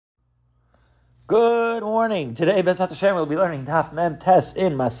Good morning. Today, Bezrat Hashem, we'll be learning Daf Mem Tes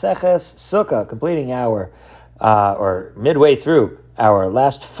in Maseches Sukkah, completing our, or midway through our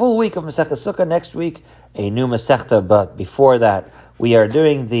last full week of Maseches Sukkah. Next week, a new Masechta, but before that, we are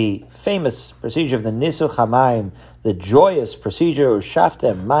doing the famous procedure of the Nisuch HaMayim, the joyous procedure,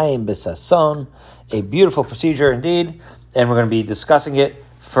 Ushaftem Mayim B'Sason, a beautiful procedure indeed, and we're going to be discussing it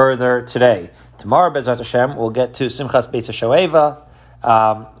further today. Tomorrow, Bezrat Hashem, we'll get to Simchas Beis HaShoeva.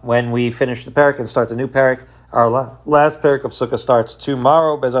 When we finish the parak and start the new parak, our last parak of Sukkah starts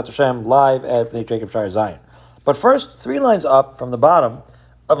tomorrow, Bezrat Hashem, live at Bnei Jacob Shire Zion. But first, 3 lines up from the bottom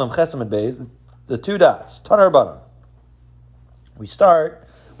of Memchesamid Beis, the 2 dots, Tanar Bottom. We start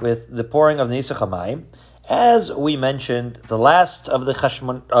with the pouring of the Nisuch HaMayim. As we mentioned, the last of the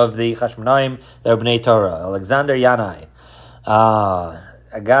Chashmonaim, the Bnei Torah, Alexander Yanai,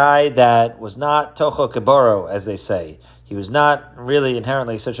 a guy that was not Tocho Keboro, as they say. He was not really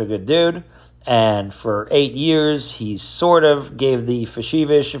inherently such a good dude, and for 8 years he sort of gave the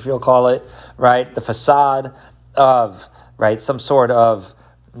fashivish, if you'll call it, right, the facade of, right, some sort of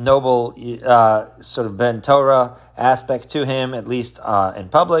noble sort of Ben Torah aspect to him, at least in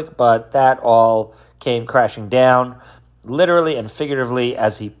public, but that all came crashing down, literally and figuratively,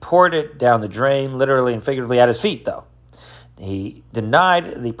 as he poured it down the drain, literally and figuratively at his feet, though. He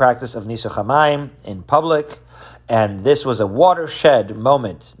denied the practice of Nisuch HaMayim in public, and this was a watershed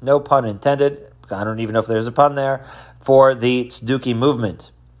moment, no pun intended, I don't even know if there's a pun there, for the Tzduki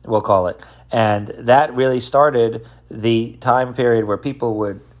movement, we'll call it. And that really started the time period where people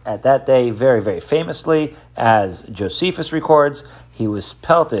would, at that day, very, very famously, as Josephus records, he was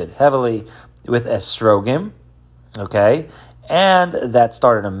pelted heavily with estrogim, okay? And that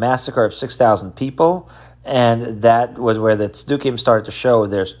started a massacre of 6,000 people. And that was where the Tzdukim started to show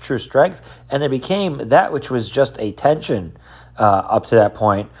their true strength, and it became that which was just a tension up to that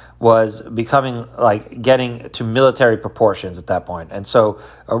point was becoming like getting to military proportions at that point. And so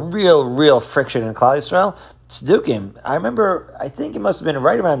a real friction in Klal Yisrael. Tzdukim, I think it must have been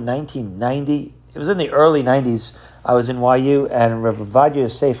right around 1990. It was in the early 90s. I was in YU, and Rav Ovadia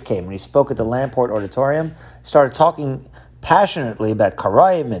Yosef came, and he spoke at the Lamport Auditorium. He started talking passionately about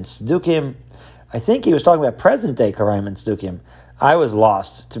Karayim and Tzdukim. I think he was talking about present-day Karayim and Tzdukim. I was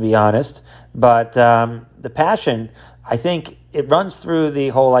lost, to be honest. But the passion, I think it runs through the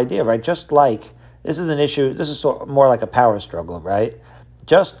whole idea, right? Just like, this is an issue, this is more like a power struggle, right?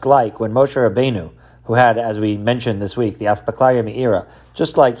 Just like when Moshe Rabbeinu, who had, as we mentioned this week, the Aspaklaya Me'ira,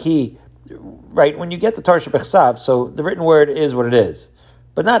 just like he, right, when you get the Torah Shebechsav, so the written word is what it is.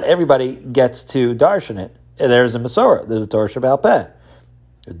 But not everybody gets to darshan it. There's a Masorah, there's a Torah Sheba'al Peh.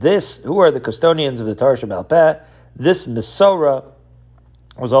 Who are the custodians of the Torah Sheba'al Peh? This Masorah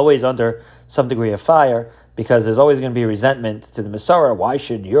was always under some degree of fire, because there's always going to be resentment to the Masorah. Why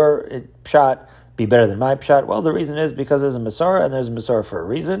should your pshat be better than my pshat? Well, the reason is because there's a Masorah, and there's a Masorah for a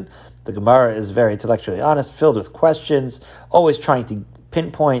reason. The Gemara is very intellectually honest, filled with questions, always trying to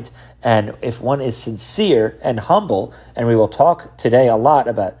pinpoint, and if one is sincere and humble, and we will talk today a lot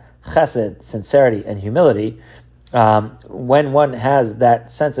about chesed, sincerity, and humility, when one has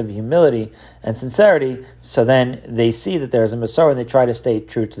that sense of humility and sincerity, so then they see that there is a Masorah and they try to stay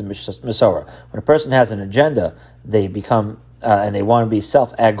true to the Masorah. When a person has an agenda, they become, and they want to be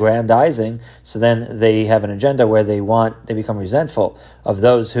self-aggrandizing, so then they have an agenda where they become resentful of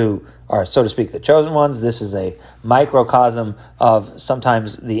those who are, so to speak, the chosen ones. This is a microcosm of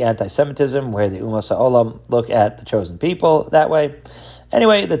sometimes the anti-Semitism, where the Umas HaOlam look at the chosen people that way.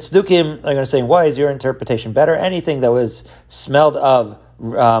 Anyway, the Tzdukim are going to say, why is your interpretation better? Anything that was smelled of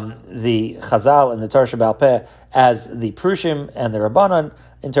the Chazal and the Torah Sheba'al Peh as the Prushim and the Rabbanan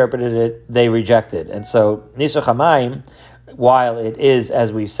interpreted it, they rejected. And so, Nisuch HaMayim, while it is,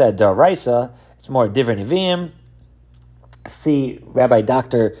 as we've said, D'Oraisa, it's more Divrei Nevi'im. See Rabbi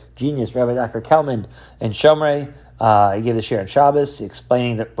Dr. Kelman in Shomrei. He gave the shir on Shabbos,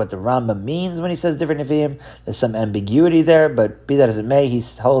 explaining what the Rambam means when he says different Nevi'im. There's some ambiguity there, but be that as it may, he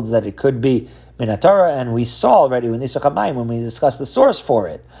holds that it could be Min Torah, and we saw already with Nisuch HaMayim, when we discussed the source for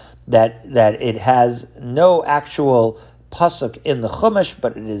it, that it has no actual pasuk in the Chumash,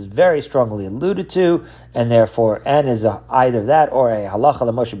 but it is very strongly alluded to, and therefore, is either that or a halacha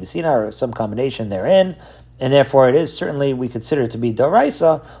l'Moshe b'Sinai, or some combination therein. And therefore it is certainly, we consider it to be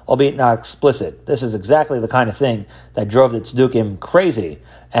D'Oraisa, albeit not explicit. This is exactly the kind of thing that drove the Tzdukim crazy.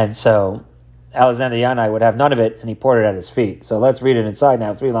 And so Alexander Yanai would have none of it, and he poured it at his feet. So let's read it inside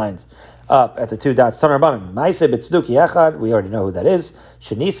now, 3 lines up at the 2 dots. Tanar Banim, Maaseh b'Tzduki Echad, we already know who that is.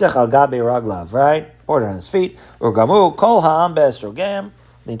 Shenisech al gabe raglav, right? Poured it on his feet. Urgamu kol ha'am be'estrogam.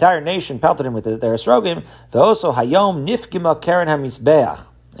 The entire nation pelted him with their estrogim. Ve'oso hayom nifgima keren hamizbeach.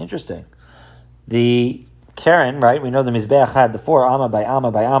 Interesting. the Karen, right? We know the Mizbeach had the 4 amma by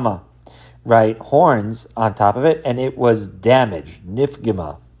amma by amma, right? Horns on top of it, and it was damaged.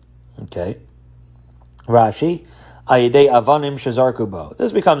 Nifgima. Okay. Rashi, Ayidei Avanim Shazarkubo.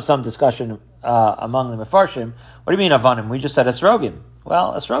 This becomes some discussion among the Mefarshim. What do you mean Avanim? We just said Esrogim.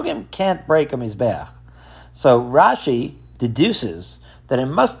 Well, Esrogim can't break a Mizbeach. So Rashi deduces that it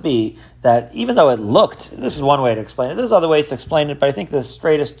must be that even though it looked, this is one way to explain it, there's other ways to explain it, but I think the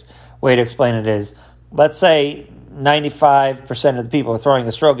straightest way to explain it is, let's say 95% of the people are throwing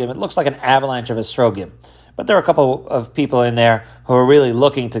Estrogim, it looks like an avalanche of Estrogim. But there are a couple of people in there who are really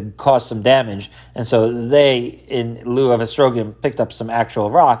looking to cause some damage, and so they, in lieu of Estrogim, picked up some actual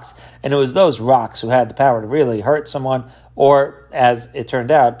rocks, and it was those rocks who had the power to really hurt someone, or, as it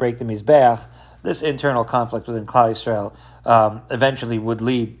turned out, break the Mizbeach. This internal conflict within Klal Yisrael eventually would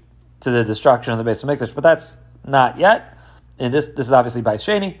lead to the destruction of the Beis HaMikdash, but that's not yet. And this is obviously by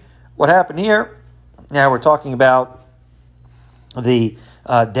Sheni. What happened here? Now we're talking about the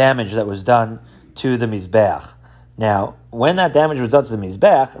damage that was done to the Mizbeach. Now, when that damage was done to the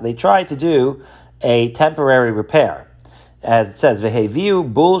Mizbeach, they tried to do a temporary repair. As it says,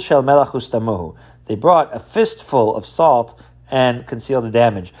 V'heviu bul shel melach ustamuhu. They brought a fistful of salt and conceal the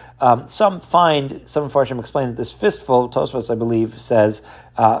damage. Some Farshim explain that this fistful, Tosfos, I believe, says,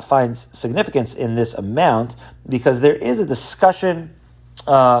 finds significance in this amount because there is a discussion,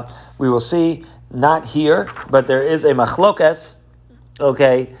 we will see, not here, but there is a machlokes,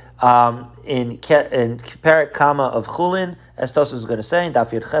 okay, in Perek Kama of Chulin, as Tosfos is going to say, in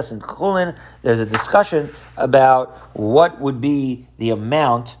Daf Yud Ches in Chulin, there's a discussion about what would be the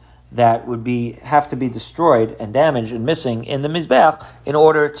amount that would have to be destroyed and damaged and missing in the Mizbeach in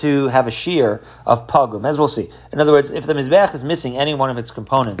order to have a shear of pogum, as we'll see. In other words, if the Mizbeach is missing any one of its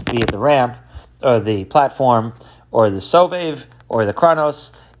components, be it the ramp, or the platform, or the sovev, or the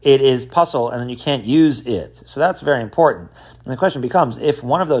kranos, it is puzzle, and then you can't use it. So that's very important. And the question becomes, if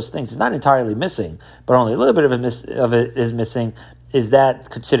one of those things is not entirely missing, but only a little bit of it is missing, is that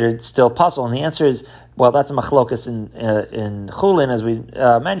considered still puzzle? And the answer is, well, that's a machlokas in Chulin, as we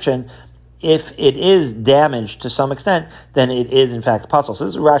mentioned. If it is damaged to some extent, then it is in fact puzzle. So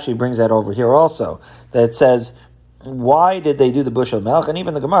this is Rashi brings that over here also, that says, why did they do the bushel melch? And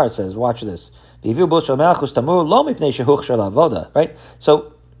even the Gemara says, watch this, right?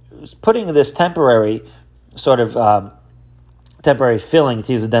 So putting this temporary sort of temporary filling,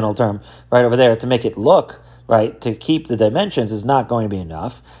 to use a dental term, right over there to make it look right, to keep the dimensions is not going to be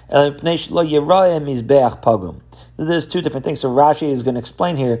enough. There's two different things. So Rashi is going to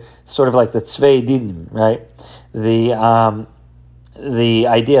explain here, sort of like the tzvei dinim, right? The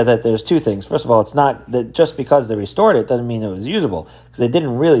idea that there's two things. First of all, it's not that just because they restored it doesn't mean it was usable, because they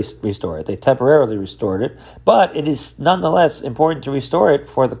didn't really restore it. They temporarily restored it, but it is nonetheless important to restore it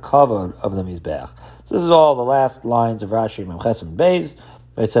for the kavod of the Mizbeach. So this is all the last lines of Rashi, Memches and Beis.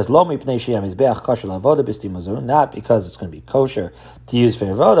 It says, Lo mipnei sheyeh mizbeach kosher la'avoda b'stim mazun, not because it's going to be kosher to use for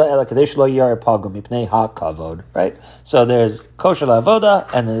avoda, ela kadesh lo yar pagum mipnei ha-kavod, right? So there's kosher la'avoda,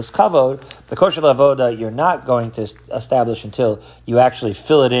 and there's kavod. The kosher la'avoda you're not going to establish until you actually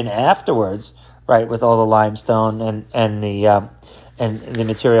fill it in afterwards, right, with all the limestone and the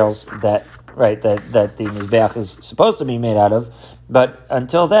materials that the mizbeach is supposed to be made out of. But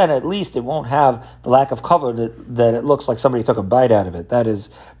until then, at least it won't have the lack of cover that it looks like somebody took a bite out of it. That is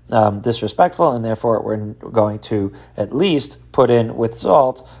disrespectful, and therefore we're going to at least put in with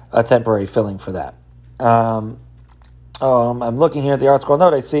salt a temporary filling for that. I'm looking here at the ArtScroll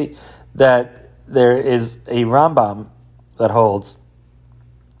note. I see that there is a Rambam that holds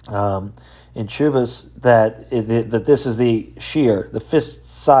in Shuvas that this is the shear, the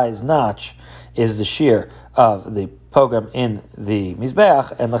fist-size notch is the shear of the pogam in the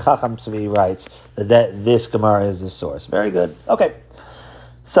Mizbeach, and the Chacham Tzvi writes that this Gemara is the source. Very good. Okay.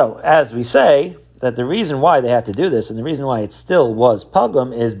 So, as we say, that the reason why they had to do this, and the reason why it still was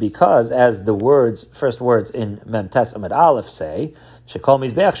pogam, is because, as the first words in Mem Tes Amud Aleph say, Shekol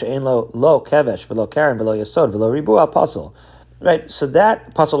Mizbeach she'en lo kevesh, v'lo karen, v'lo yesod, v'lo ribua pasol. Right? So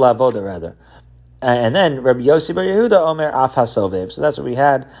that, pasol la'avoda rather. And then Rabbi Yossi bar Yehuda Omer af hasovev. So that's what we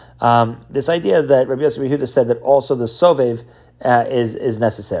had. This idea that Rabbi Yossi bar Yehuda said that also the sovev is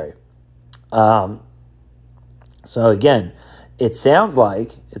necessary. So again, it sounds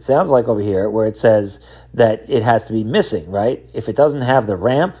like over here where it says that it has to be missing, right? If it doesn't have the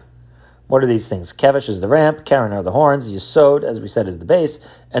ramp, what are these things? Kevesh is the ramp, Karen are the horns, Yesod, as we said, is the base,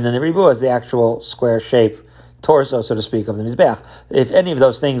 and then the Ribua is the actual square shape torso, so to speak, of the Mizbeach. If any of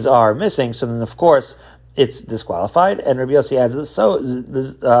those things are missing, so then of course it's disqualified, and Rabbi Yossi adds the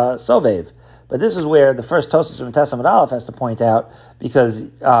sovev, But this is where the first Tosfos from Tessamid Aleph has to point out, because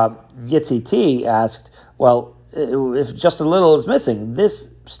Yitzi T asked, well, if just a little is missing,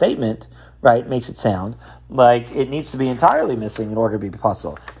 this statement, right, makes it sound like it needs to be entirely missing in order to be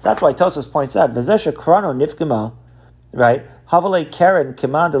possible. So that's why Tosfos points out, V'zesha krano nifgama, right, havale keren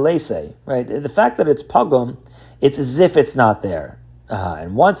keman delese, right, the fact that it's pagum, it's as if it's not there.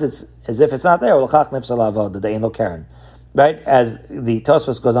 And once it's as if it's not there, right? As the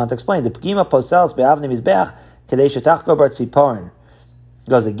Tosfos goes on to explain, the Pgima posels be'avne mizbeach kadei shetachko bar tziporin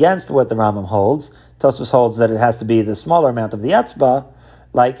goes against what the Rambam holds. Tosfos holds that it has to be the smaller amount of the etzba,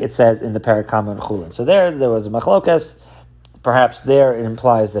 like it says in the Parakama and Chulin. So there was a machlokas. Perhaps there it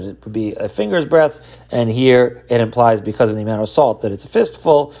implies that it would be a finger's breadth, and here it implies because of the amount of salt that it's a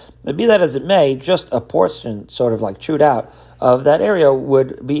fistful. But be that as it may, just a portion, sort of like chewed out, of that area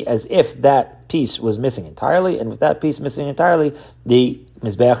would be as if that piece was missing entirely, and with that piece missing entirely, the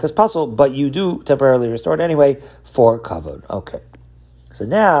Mizbeach is puzzled, but you do temporarily restore it anyway for kavod. Okay. So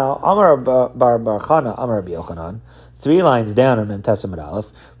now, Amar Bar Chana, Amar Rabbi Yochanan, 3 lines down on Mem Tessamid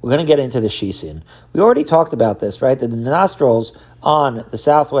Aleph, we're going to get into the Shisin. We already talked about this, right? That the nostrils on the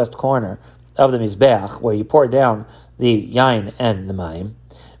southwest corner of the Mizbeach, where you pour down the Yain and the Mayim,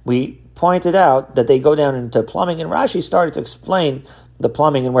 we pointed out that they go down into plumbing, and Rashi started to explain the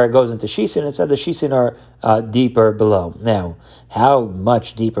plumbing and where it goes into Shisin. It said the Shisin are deeper below. Now, how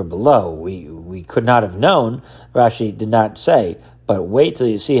much deeper below? We could not have known. Rashi did not say, but wait till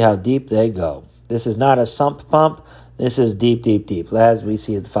you see how deep they go. This is not a sump pump. This is deep, deep, deep. As we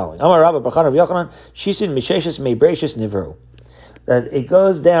see the following. Amar Rabba Bar Chana Rabbi Yochanan, Shisin Misheshes Meibreshis Nivru. That it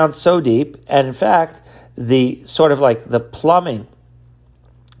goes down so deep, and in fact, the sort of like the plumbing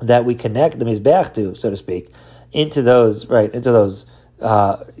that we connect the Mizbeach to, so to speak, into those,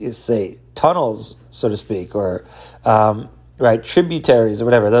 you say, tunnels, so to speak, or tributaries or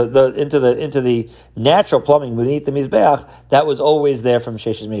whatever, into the natural plumbing beneath the Mizbeach, that was always there from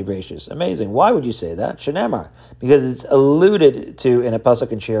Sheshes Mei Breshis. Amazing. Why would you say that? Shenemar. Because it's alluded to in a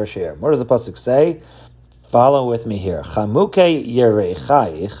pasuk in Shir Shir. What does the pasuk say? Follow with me here. Chamuke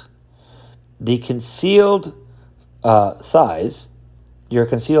Yereichaich, the concealed thighs, your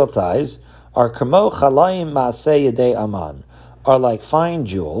concealed thighs, are kamo chalayim maaseh yedei aman, are like fine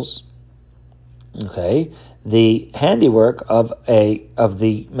jewels. Okay, the handiwork of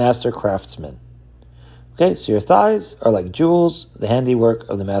the master craftsman. Okay, so your thighs are like jewels, the handiwork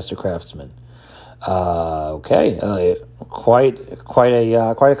of the master craftsman. Quite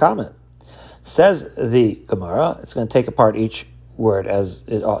a comment. Says the Gemara. It's going to take apart each word as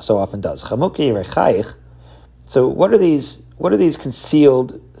it so often does. Chamuki rechaich. So what are these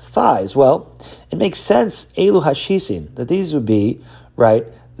concealed thighs? Well, it makes sense. Elu hashisin, that these would be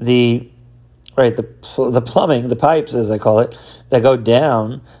the plumbing, the pipes as I call it, that go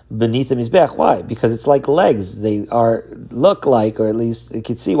down beneath the mizbeach. Why? Because it's like legs. They look like, or at least you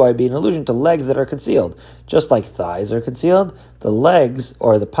could see why it'd be an allusion to legs that are concealed. Just like thighs are concealed, the legs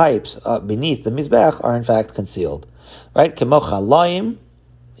or the pipes beneath the mizbeach are in fact concealed. Right? Kemo chalayim.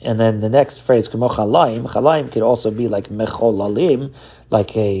 And then the next phrase, kemo chalayim. Chalayim could also be like mecholalim,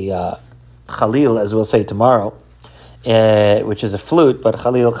 like a chalil, as we'll say tomorrow, which is a flute, but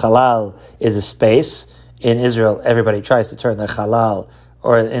chalal is a space. In Israel, everybody tries to turn their chalal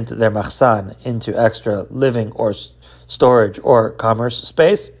or into their machsan into extra living or storage or commerce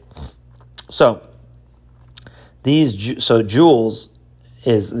space. So jewels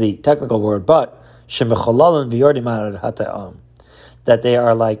is the technical word, but shemecholalun v'yordim ad hata'am, that they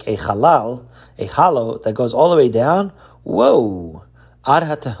are like a halal, a hollow that goes all the way down. Whoa, ad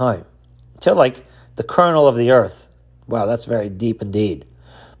hata'am, till like the kernel of the earth. Wow, that's very deep indeed.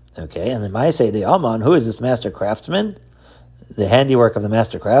 Okay, and then Maaseh the Aman, who is this master craftsman? The handiwork of the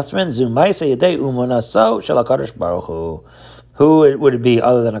master craftsman. Zum Maaseh Yedei Umonaso Shel HaKadosh Baruch Hu. Who would it be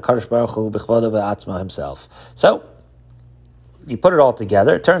other than HaKadosh Baruch Hu B'chvodo V'atzma himself? So, you put it all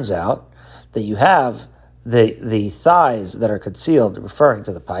together, it turns out that you have the thighs that are concealed, referring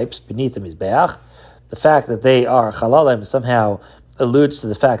to the pipes beneath the Mizbeach. The fact that they are chalalim somehow alludes to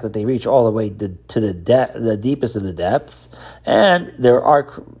the fact that they reach all the way to the deepest of the depths, and there are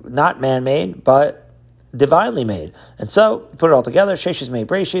not man-made, but divinely made. And so, put it all together, Sheshes Mei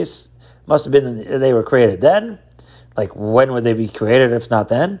Breshis, must have been, they were created then. Like, when would they be created if not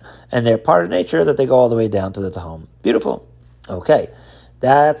then? And they're part of nature that they go all the way down to the Tahom. Beautiful. Okay,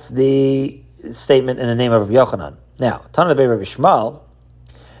 that's the statement in the name of Rabbi Yochanan. Now, Tana Bei Rabbi Shmuel,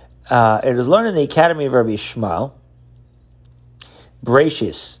 it was learned in the academy of Rabbi Shmuel,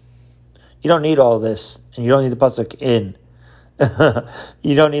 Breshis. You don't need all this, and you don't need the pasuk in.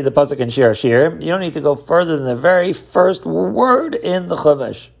 You don't need the pasuk in Shir Shir. You don't need to go further than the very first word in the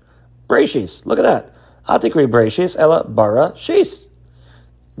Chumash. Breshis. Look at that. Atikri Breshis, Ella Bara Shis.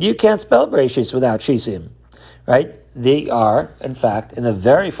 You can't spell Breshis without Shisim, right? They are, in fact, in the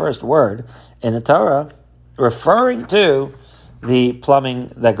very first word in the Torah, referring to the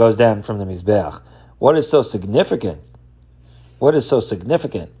plumbing that goes down from the Mizbeach. What is so significant? What is so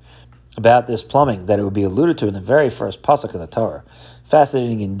significant about this plumbing that it would be alluded to in the very first pasuk of the Torah?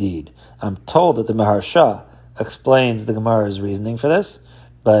 Fascinating indeed. I'm told that the Maharsha explains the Gemara's reasoning for this,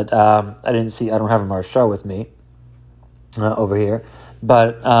 but I don't have a Maharsha with me over here,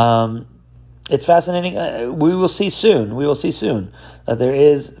 but it's fascinating. We will see soon that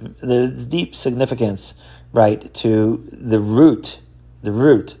there's deep significance, right, to the root, the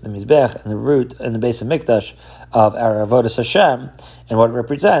Mizbech, and the root and the base of Mikdash of our Avodas Hashem and what it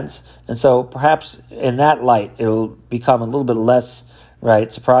represents. And so perhaps in that light, it will become a little bit less,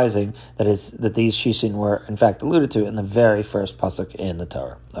 right, surprising that these Shisin were in fact alluded to in the very first pasuk in the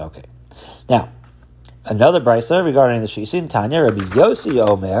Torah. Okay. Now, another brisa regarding the Shisin, Tanya, Rabbi Yossi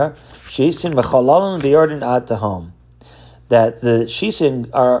Omer, Shisin Mechalalim V'Yordin Ad Tahom. That the Shisin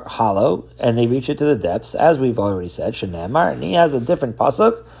are hollow and they reach it to the depths, as we've already said, Shenamar, and he has a different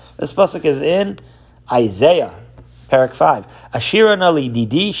pasuk. This pasuk is in Isaiah, Parak 5. Ashira Nali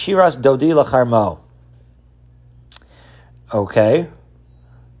Didi, Shiras Dodi Lacharmo. Okay.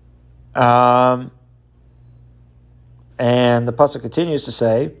 And the pasuk continues to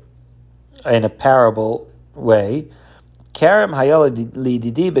say, in a parable way, Kerem Hayala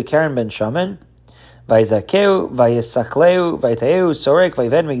Lididi Bekerem Ben Shaman, Vayzakeu, Vayisakleu, Vayteu, Sorek,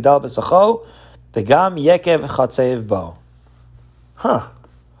 Vayven Migdal Besacho, Begam Yekev Chatzev Bo.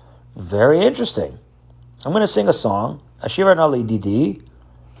 Very interesting. I'm going to sing a song, Ashira Nali Didi,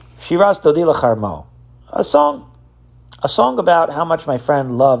 Shiras Dodi Lacharmo. A song about how much my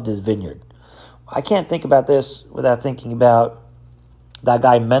friend loved his vineyard. I can't think about this without thinking about that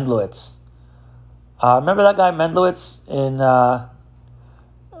guy Mendlowitz. Remember that guy Mendlowitz in,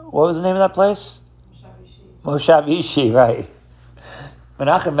 what was the name of that place? Moshav Yishi, right.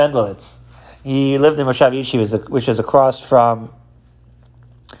 Menachem Mendlowitz. He lived in Moshav Yishi, which is across from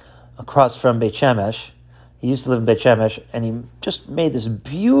Beit Shemesh. He used to live in Beit Shemesh, and he just made this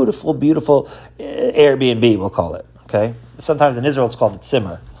beautiful, beautiful Airbnb, we'll call it. Okay? Sometimes in Israel it's called a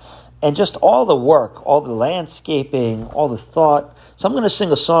tzimmer. And just all the work, all the landscaping, all the thought. So I'm going to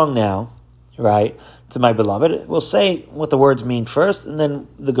sing a song now, right, to my beloved. We'll say what the words mean first, and then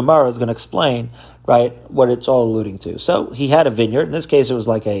the Gemara is going to explain, right, what it's all alluding to. So he had a vineyard. In this case, it was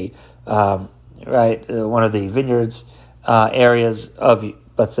like one of the vineyards areas of,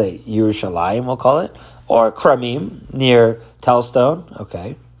 let's say, Yerushalayim, we'll call it, or Kramim, near Telstone.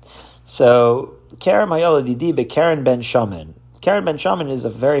 Okay. So, Karen Mayola Didi be Karen Ben Shaman. Karen Ben Shaman is a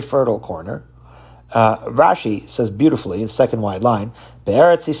very fertile corner. Rashi says beautifully, in the second wide line,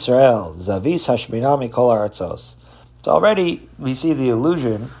 Be'eretz Yisrael, Zavis Hashminah Mikol Aratzos. So already we see the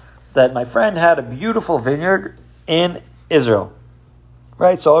illusion that my friend had a beautiful vineyard in Israel.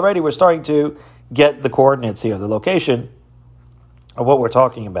 Right? So already we're starting to get the coordinates here, the location of what we're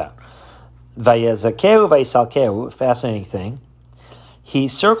talking about. Vayezakeu Vayisalkeu, fascinating thing. He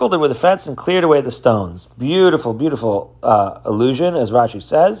circled it with a fence and cleared away the stones. Beautiful, beautiful illusion, as Rashi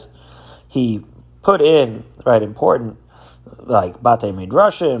says. He put in, right, important, like Batei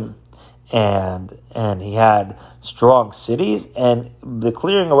Midrashim, and he had strong cities, and the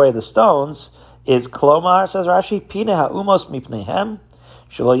clearing away of the stones is Klomar, says Rashi, Pine ha'umos mipnehem,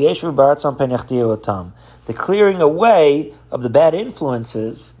 shelo yeshu baratzon penechtiyu otam. The clearing away of the bad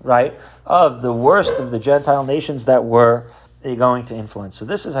influences, right, of the worst of the Gentile nations that were going to influence. So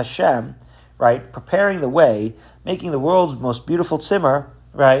this is Hashem, right, preparing the way, making the world's most beautiful tzimmer,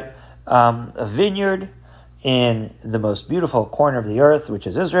 right, a vineyard in the most beautiful corner of the earth, which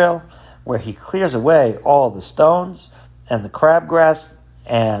is Israel, where he clears away all the stones and the crabgrass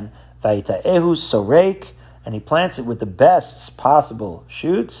and Vayita'ehu Sorek, and he plants it with the best possible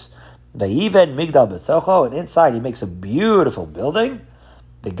shoots. Vayiven Migdal B'Tzocho, and inside he makes a beautiful building.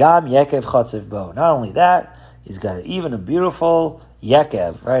 Begam Yekev Chatzev Bo. Not only that, he's got even a beautiful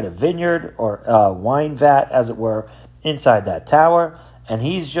Yekev, right, a vineyard or a wine vat, as it were, inside that tower. And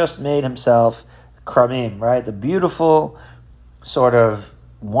he's just made himself Kramim, right, the beautiful sort of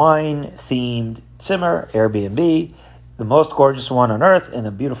wine-themed tzimmer, Airbnb, the most gorgeous one on earth in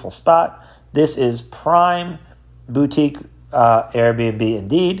a beautiful spot. This is prime boutique Airbnb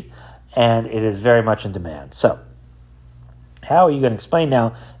indeed, and it is very much in demand. So, how are you going to explain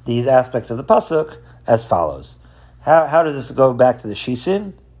now these aspects of the pasuk as follows? How does this go back to the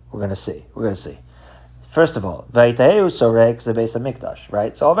Shisin? We're going to see. First of all, Vayiteheu Sorek the Beis Hamikdash,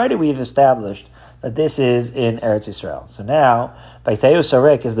 right? So already we've established that this is in Eretz Yisrael. So now, Vayiteheu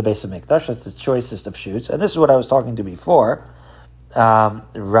Sorek is the Beis Hamikdash. That's the choicest of shoots. And this is what I was talking to before.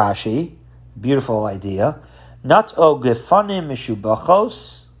 Rashi, beautiful idea. Not o gefanim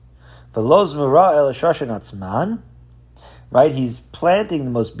mishubachos, veloz mura el shashin atzman. Right, he's planting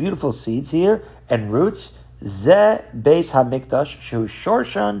the most beautiful seeds here and roots. Ze Beis Hamikdash shu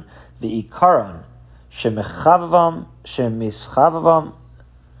shorshan v'ikaron shemechavavam lifnei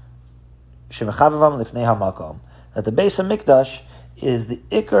hamakom. That the Beis Hamikdash is the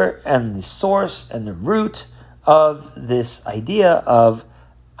ikar and the source and the root of this idea of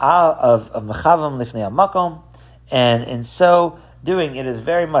mechavam lifnei hamakom, and in so doing, it is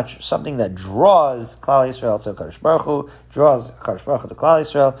very much something that draws Klal Yisrael to Kadosh Baruch Hu, draws Kadosh Baruch Hu to Klal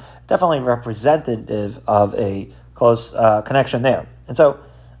Yisrael, definitely representative of a close connection there. And so,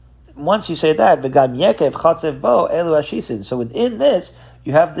 once you say that, V'gam yekev chatzev bo elu hashisin. So within this,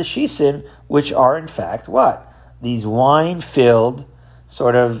 you have the shisin, which are in fact what? These wine-filled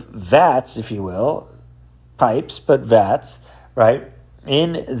sort of vats, if you will, pipes, but vats, right?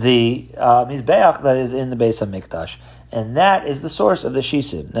 In the mizbeach that is in the Beis Hamikdash. And that is the source of the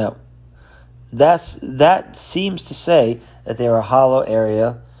shisin. Now, that seems to say that there are a hollow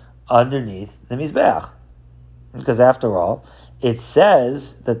area underneath the mizbeach, because after all, it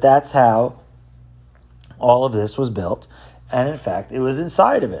says that that's how all of this was built, and in fact, it was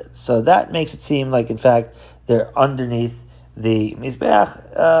inside of it. So that makes it seem like, in fact, they're underneath the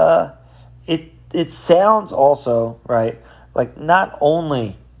mizbeach. It sounds also right, like not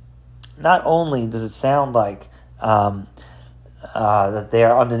only does it sound like that they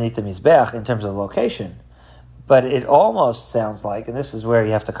are underneath the Mizbech in terms of location, but it almost sounds like, and this is where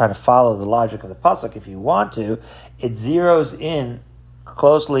you have to kind of follow the logic of the pasuk if you want to, it zeroes in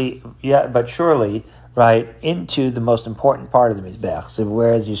closely, but surely, right, into the most important part of the Mizbech. So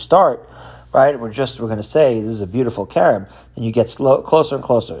whereas you start, right, we're going to say this is a beautiful carob, and you get closer and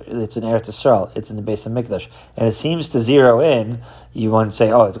closer. It's in Eretz Yisrael, it's in the Beis Hamikdash, and it seems to zero in. You want to say,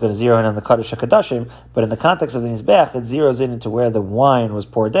 it's going to zero in on the Kodesh HaKadoshim, but in the context of the Mizbech, it zeroes in into where the wine was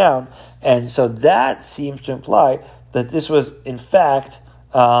poured down, and so that seems to imply that this was, in fact,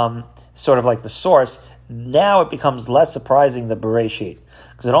 sort of like the source. Now it becomes less surprising, the Bereshit,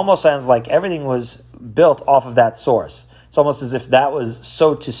 because it almost sounds like everything was built off of that source. It's almost as if that was,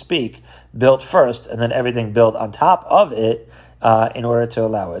 so to speak, built first, and then everything built on top of it in order to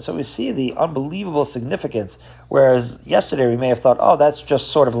allow it. So we see the unbelievable significance, whereas yesterday we may have thought, that's just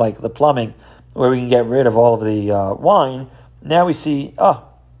sort of like the plumbing, where we can get rid of all of the wine. Now we see,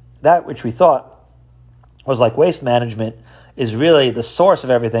 that which we thought was like waste management is really the source of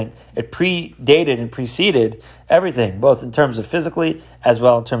everything. It predated and preceded everything, both in terms of physically as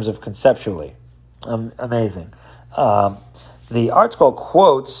well in terms of conceptually. Amazing. The article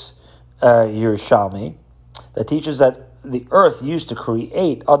quotes Yerushalmi that teaches that the earth used to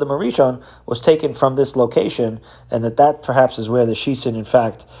create Adam Arishon was taken from this location, and that perhaps is where the shisim, in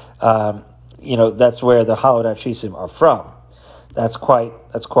fact, that's where the hollowed out shisim are from. It's quite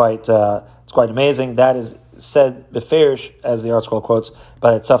amazing. That is said beferish, as the article quotes,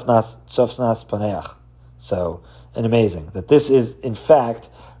 by Tzafnas Paneach. So, and amazing that this is in fact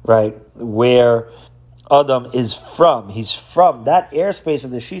right where Adam is from. He's from that airspace of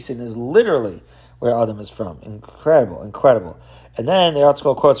the Shisin is literally where Adam is from. Incredible. And then the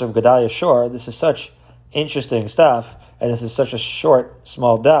article quotes from Gedalia Shor. This is such interesting stuff, and this is such a short,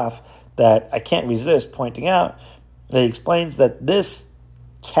 small daf that I can't resist pointing out that he explains that this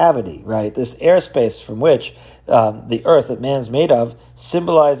cavity, right, this airspace from which the earth that man's made of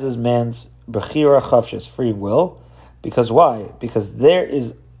symbolizes man's bechira chavshis, free will. Because why? Because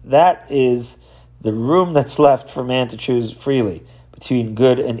that is the room that's left for man to choose freely between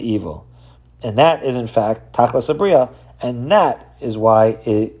good and evil. And that is in fact tachlis abriya, and that is why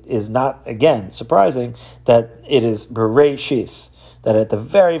it is not, again, surprising that it is bereshis, that at the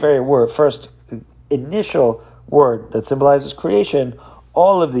very, very first initial word that symbolizes creation,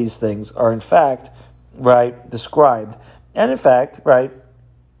 all of these things are in fact, right, described. And in fact, right,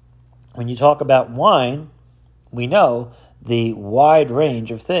 when you talk about wine, we know the wide range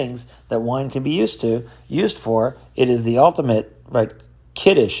of things that wine can be used for. It is the ultimate, right,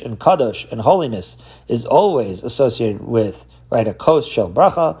 kiddush and kadosh and holiness is always associated with, right, a kos shel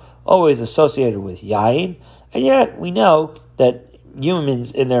bracha, always associated with yain. And yet we know that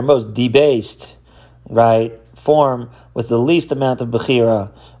humans in their most debased, right, form, with the least amount of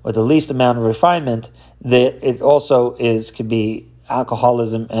bechira, with the least amount of refinement, that it also could be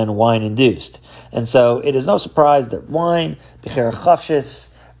alcoholism and wine induced. And so it is no surprise that wine, bechira chavshis,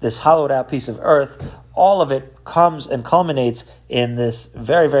 this hollowed out piece of earth, all of it comes and culminates in this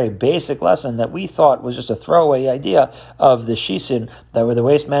very, very basic lesson that we thought was just a throwaway idea of the shisin that were the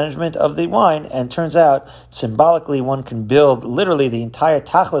waste management of the wine, and turns out symbolically one can build literally the entire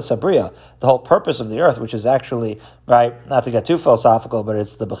tachlis abriya, the whole purpose of the earth, which is actually, right, not to get too philosophical, but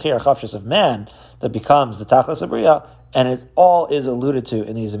it's the bechir chavshus of man that becomes the tachlis abriya, and it all is alluded to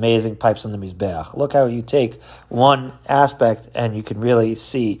in these amazing pipes on the Mizbeach. Look how you take one aspect and you can really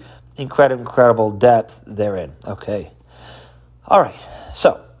see incredible depth therein. Okay. All right.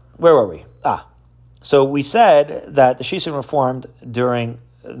 So, where were we? So we said that the Shisin were formed during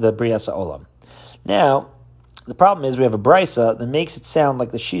the Brias HaOlam. Now, the problem is we have a Brisa that makes it sound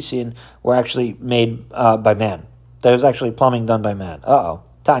like the Shisin were actually made by man. That was actually plumbing done by man.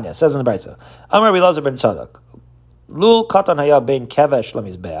 Tanya says in the Brisa, Amar Rabbi Elazar ben Tzadok, Lul katan haya ben kevesh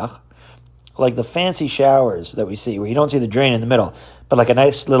lemizbeach, like the fancy showers that we see, where you don't see the drain in the middle, but like a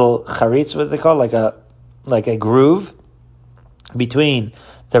nice little charitz, what they call, like a groove between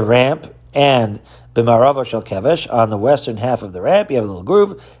the ramp and b'marava shel kevesh, on the western half of the ramp, you have a little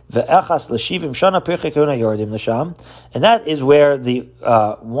groove. Ve'echas l'shivim shana pirchei kuna yordim l'sham, and that is where the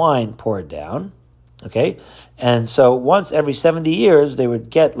wine poured down. Okay, and so once every 70 years, they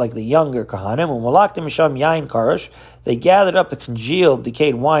would get like the younger Kohanim, and Malaktim Misham Yain Karash, they gathered up the congealed,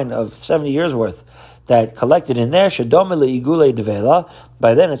 decayed wine of 70 years worth that collected in there, Shadomile Igule Devela.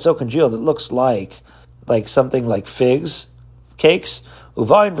 By then it's so congealed, it looks like something like figs, cakes,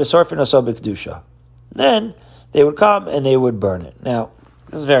 Uvain Vesorfin Osobik Dusha. Then they would come and they would burn it. Now,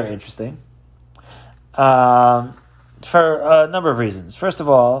 this is very interesting for a number of reasons. First of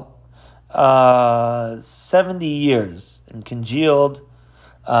all, 70 years in congealed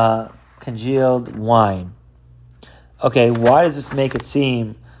wine. Okay, why does this make it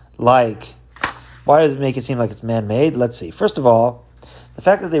seem like it's man-made? Let's see. First of all, the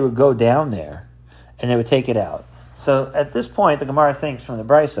fact that they would go down there and they would take it out. So at this point, the Gemara thinks from the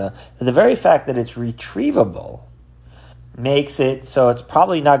Brisa that the very fact that it's retrievable makes it so it's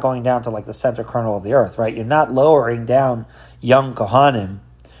probably not going down to like the center kernel of the earth, right? You're not lowering down young Kohanim,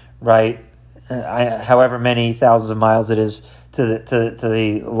 right? However many thousands of miles it is to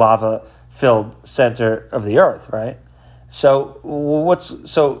the lava-filled center of the earth, right? So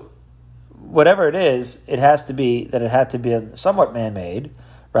whatever it is, it had to be somewhat man-made,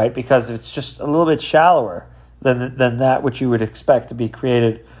 right? Because it's just a little bit shallower than that which you would expect to be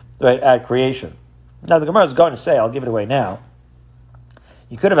created, right, at creation. Now the Gemara is going to say, I'll give it away now,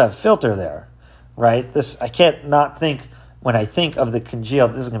 you could have a filter there, right? This I can't not think. When I think of the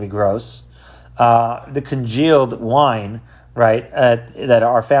congealed, this is going to be gross. The congealed wine, right, that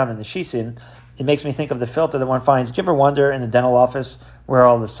are found in the Shisin, it makes me think of the filter that one finds. Do you ever wonder in the dental office where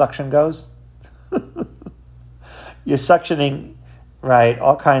all the suction goes? You're suctioning, right,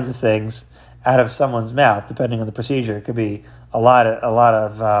 all kinds of things out of someone's mouth, depending on the procedure. It could be a lot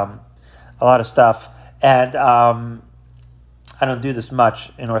of stuff. And I don't do this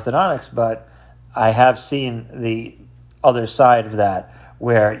much in orthodontics, but I have seen the other side of that,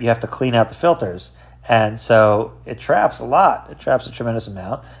 where you have to clean out the filters, and so it traps a lot. It traps a tremendous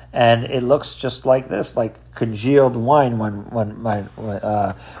amount, and it looks just like this, like congealed wine. One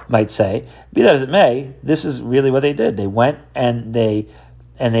might say. Be that as it may, this is really what they did. They went and they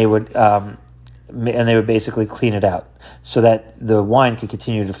would basically clean it out so that the wine could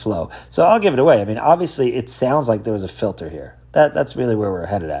continue to flow. So I'll give it away. I mean, obviously, it sounds like there was a filter here. That's really where we're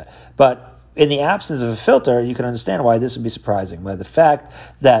headed at, but in the absence of a filter, you can understand why this would be surprising. By the fact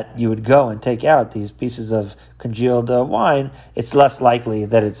that you would go and take out these pieces of congealed wine, it's less likely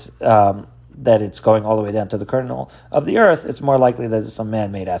that it's going all the way down to the kernel of the earth. It's more likely that it's some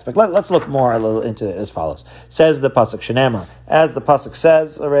man-made aspect. Let's look more a little into it as follows. Says the pasuk Shenamar, as the pasuk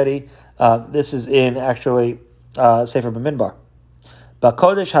says already. This is in actually Sefer B'Midbar.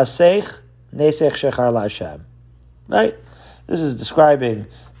 Ba'kodesh haseich nesech shechar la'Hashem. Right. This is describing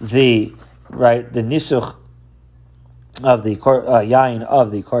the nisuch of the yain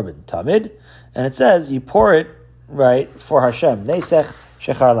of the korban tamid, and it says you pour it right for Hashem. Nesech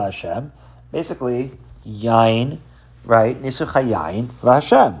shechar laHashem, basically yain, right? Nisuch hayain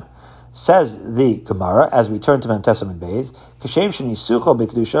laHashem. Says the Gemara as we turn to Mem Tesam and Beis, kashem shenisucho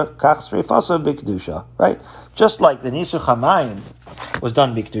b'kedusha kach sreifaso b'kedusha. Right, just like the nisuch hamayim was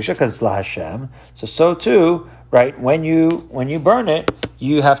done b'kedusha because it's laHashem. So too, right? When you burn it,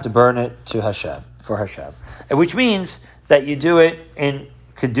 you have to burn it to Hashem, for Hashem. Which means that you do it in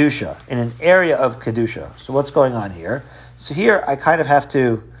Kedusha, in an area of Kedusha. So what's going on here? So here I kind of have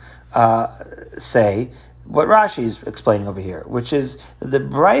to say what Rashi is explaining over here, which is that the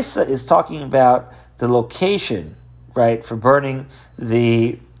Brisa is talking about the location, right, for burning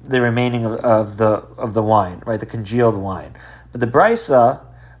the the remaining of the wine, right? The congealed wine. But the Brisa,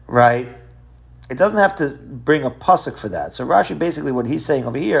 right, it doesn't have to bring a pasuk for that. So Rashi, basically what he's saying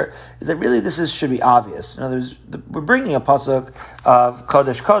over here is that really should be obvious. In other words, we're bringing a pasuk of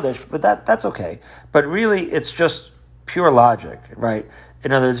Kodesh, but that's okay. But really, it's just pure logic, right?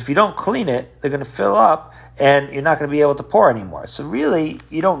 In other words, if you don't clean it, they're going to fill up, and you're not going to be able to pour anymore. So really,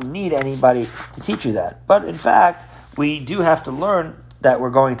 you don't need anybody to teach you that. But in fact, we do have to learn that we're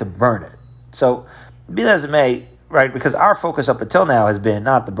going to burn it. So, be that as it may, right? Because our focus up until now has been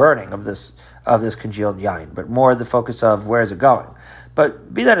not the burning of this congealed yain, but more the focus of where is it going.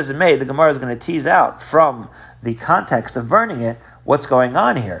 But be that as it may, the Gemara is going to tease out from the context of burning it what's going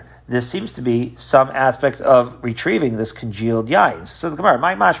on here. This seems to be some aspect of retrieving this congealed yain. So the Gemara,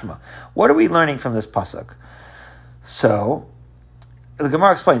 my mashma, what are we learning from this pasuk? So the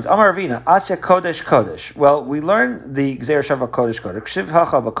Gemara explains, Amar Ravina, Asya Kodesh Kodesh. Well, we learn the Gzeir Shava Kodesh Kodesh. Ksiv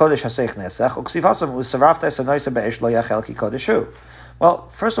hacha b'kodesh haseich nesach, uksiv hasam u'sarafta esanoisa be'esh lo yachel ki kodeshu. Well,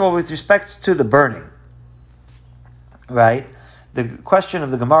 first of all, with respect to the burning, right? The question of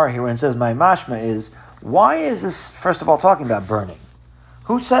the Gemara here when it says my mashma is, why is this, first of all, talking about burning?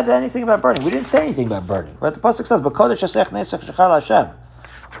 Who said anything about burning? We didn't say anything about burning. Right? The pasuk says, b'kodesh haseich nesach shechal Hashem.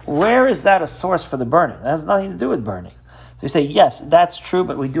 Where is that a source for the burning? That has nothing to do with burning. So you say, yes, that's true,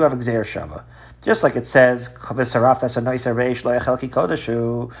 but we do have a Gzeir Shava. Just like it says,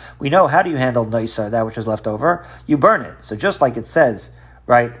 we know how do you handle noisa, that which is left over? You burn it. So just like it says,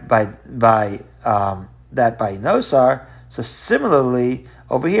 right, by nosar, so similarly,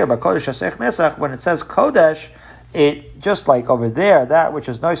 over here, by Kodesh Hasech Nesach, when it says Kodesh, it, just like over there, that which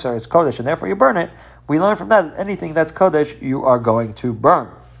is noisar is Kodesh, and therefore you burn it, we learn from that anything that's Kodesh, you are going to burn.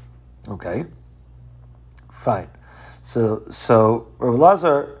 Okay? Fine. So Rav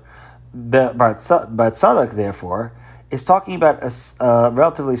Elazar Bar Tzadok, therefore, is talking about a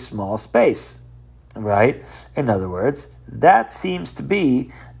relatively small space, right? In other words, that seems to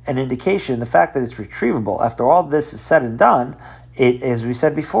be an indication, the fact that it's retrievable. After all this is said and done, it, as we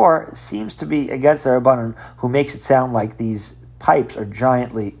said before, seems to be against the Rabbanan, who makes it sound like these pipes are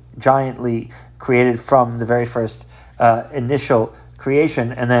giantly created from the very first initial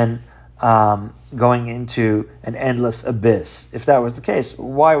creation, and then going into an endless abyss. If that was the case,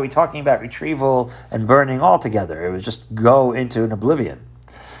 why are we talking about retrieval and burning altogether? It would just go into an oblivion.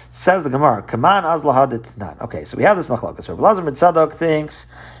 Says the Gemara, Kaman azlaha detnan. Okay, so we have this machlokas. Rabbi Elazar ben Tzadok thinks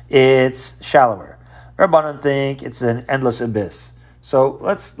it's shallower. Rabbanan think it's an endless abyss. So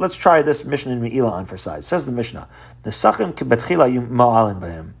let's try this Mishnah in Me'ilah on for size. Says the Mishnah, the sachim betchila ma'alin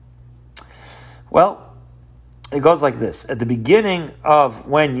b'hem. Well, it goes like this. At the beginning of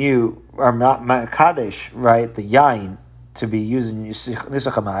when you are Kadesh, right, the yain, to be used in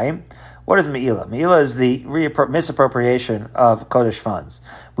Nisach HaMayim, what is Me'ilah? Me'ilah is the misappropriation of Kodesh funds.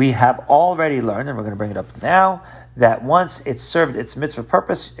 We have already learned, and we're going to bring it up now, that once it's served its mitzvah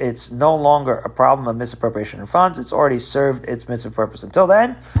purpose, it's no longer a problem of misappropriation of funds. It's already served its mitzvah purpose. Until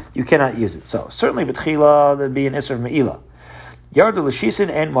then, you cannot use it. So certainly B'tchila, there'd be an Isser of Me'ilah. Yardu l'shisin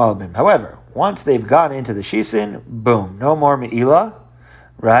and Malbim. However, once they've gone into the shisin, boom, no more Me'ilah,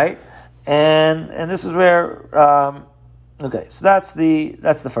 right? And this is where, okay, so that's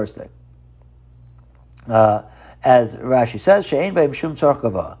the first thing. As Rashi says, she'ein b'hem shum tzorach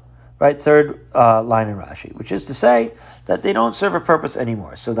gava, right? Third line in Rashi, which is to say that they don't serve a purpose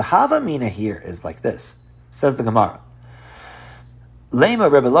anymore. So the Havamina here is like this, says the Gemara.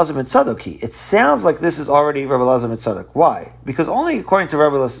 Lema Rebbe Elazar ben Tzadok. It sounds like this is already Rebbe Elazar ben Tzadok. Why? Because only according to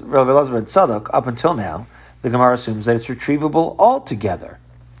Rebbe Elazar ben Tzadok, up until now, the Gemara assumes that it's retrievable altogether.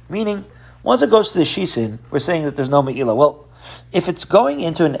 Meaning, once it goes to the Shisin, we're saying that there's no Me'ilah. Well, if it's going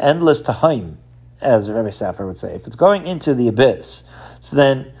into an endless Tahaim, as Rebbe Safar would say, if it's going into the abyss, so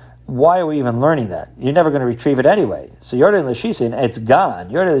then why are we even learning that? You're never going to retrieve it anyway. So Yordin L'Shisin, it's gone.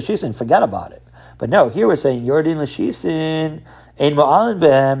 Yordin L'Shisin, forget about it. But no, here we're saying Yordin L'Shisin, Ein Ma'alin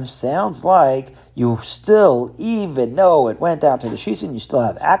Behem, sounds like you still, even though it went down to the Shisin, you still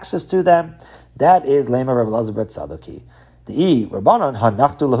have access to them. That is Lema Rebbe Elazar ben Tzadok. The Rabbanan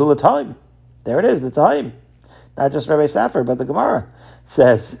Hanachtu Lahu L'Taim. There it is, the time. Not just Rebbe Safar, but the Gemara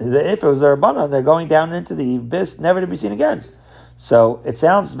says that if it was the Rabbanan, they're going down into the abyss, never to be seen again. So it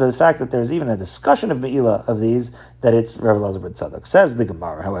sounds, by the fact that there's even a discussion of Me'ilah of these, that it's Rebbe Elazar ben Tzadok. Says the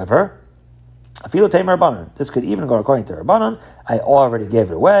Gemara, however, Afilu Teimer Rabbanan. This could even go according to Rabbanan. I already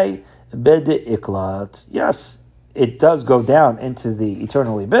gave it away. Bede iklat. Yes, it does go down into the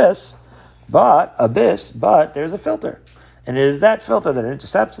eternal abyss, but there's a filter. And it is that filter that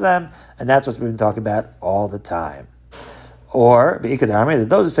intercepts them, and that's what we've been talking about all the time. Or, that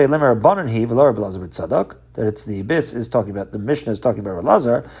those who say, Lemer Rabbanan hi v'lo Rebbe Elazar ben Tzadok, that it's the abyss is talking about, the Mishnah is talking about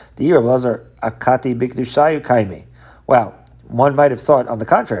Elazar, the year of Elazar, Akati Bikdushayu Kaimi. Wow, one might have thought, on the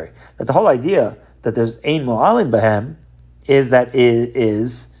contrary, that the whole idea that there's Ein Mo'alin Bahem is that it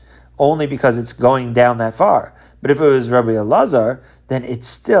is only because it's going down that far. But if it was Rabbi Elazar, then it's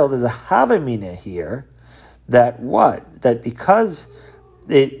still, there's a Havamina here, that what? That because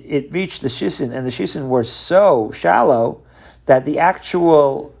it reached the Shisin, and the Shisin were so shallow, that the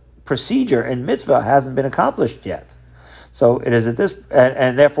actual procedure and mitzvah hasn't been accomplished yet. So it is at this,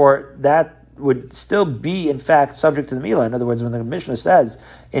 and therefore that would still be in fact subject to the Me'ilah. In other words, when the Mishnah says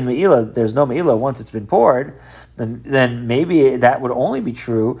in Me'ilah there's no Me'ilah once it's been poured, then maybe that would only be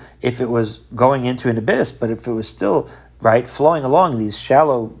true if it was going into an abyss. But if it was still flowing along these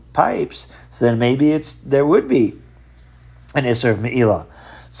shallow pipes, so then maybe there would be an Isser of Me'ilah.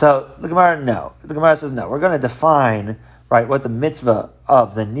 So the Gemara says no. We're going to define what the mitzvah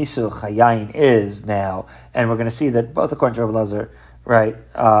of the Nisuch Hayayin is now, and we're going to see that both according to Rabbi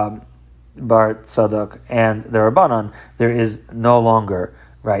Elazar, Bar Tzadok, and the Rabbanon, there is no longer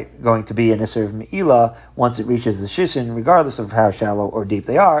going to be an Isser of Me'ilah once it reaches the Shisin, regardless of how shallow or deep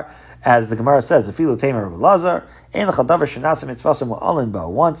they are. As the Gemara says, Afilu Tamer Rabbi Elazar, Ein L'chal Davar Shenasa Mitzvasa Mu'alin Bo.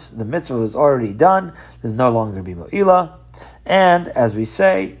 Once the mitzvah is already done, there's no longer going to be Me'ilah. And as we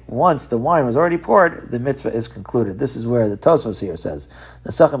say, once the wine was already poured, the mitzvah is concluded. This is where the Tosfos here says,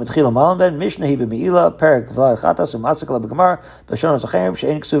 "Nasachem etchila malan ben Mishnah hi b'meila perik v'lad chatas u'masakla b'gemar b'shon osachem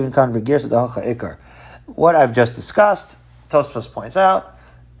she'en ksuvin kan v'girsa d'hacha ikar." What I've just discussed, Tosfos points out,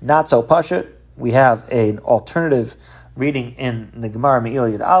 not so pashut. We have an alternative reading in the Gemara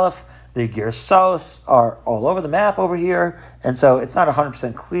Me'ilah Yud Aleph. The Girsos are all over the map over here, and so it's not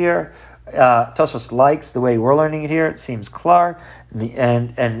 100% clear. Tosfos likes the way we're learning it here. It seems klar,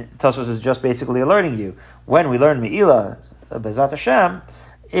 and Tosfos is just basically alerting you. When we learn Me'ilah, Bezat Hashem,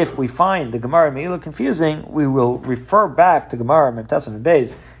 if we find the Gemara Me'ilah confusing, we will refer back to Gemara Memtesim and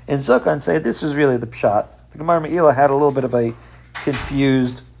Beis in Sukkah and say this was really the pshat. The Gemara Me'ilah had a little bit of a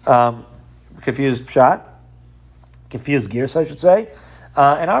confused pshat, confused gears, I should say,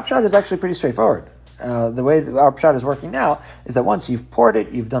 and our pshat is actually pretty straightforward. The way that our pshat is working now is that once you've poured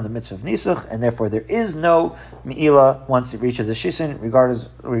it, you've done the mitzvah of nisuch, and therefore there is no me'ilah once it reaches the shisin,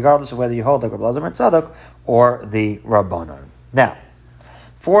 regardless of whether you hold like Rabbi Elazar ben Tzadok or the Rabbanon. Now,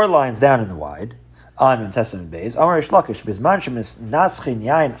 4 lines down in the wide, on New Testament Beis, Amar Rish Lakish, Bizman shemis naschin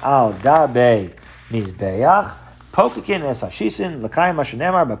yain al gabe mizbeach, pokikin es hashisin, l'kayim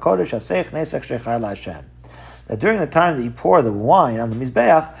hashanemar b'kodesh haseich nesech shechar la'Hashem. That during the time that you pour the wine on the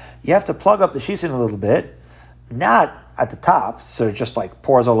mizbeach, you have to plug up the shisin a little bit, not at the top, so it just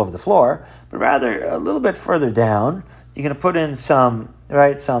pours all over the floor, but rather a little bit further down. You're going to put in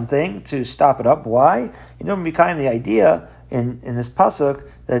something to stop it up. Why? You know, become the idea in this pasuk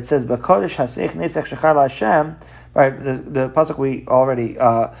that it says "B'kodesh haseich nesech shechar la'Hashem." The pasuk we already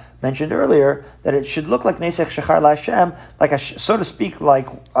mentioned earlier, that it should look like nesech shechar la'Hashem, so to speak, like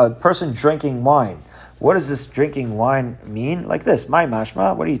a person drinking wine. What does this drinking wine mean? Like this, my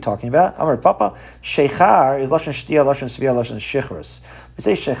mashma, what are you talking about? Amar Papa, shechar is lashon shtia, lashon svia, lashon shichrus. We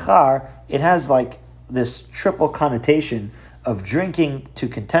say shechar, it has this triple connotation of drinking to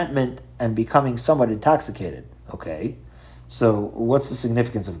contentment and becoming somewhat intoxicated. Okay, so what's the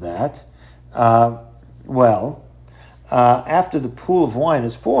significance of that? After the pool of wine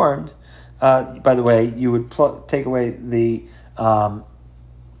is formed, by the way, you would take away the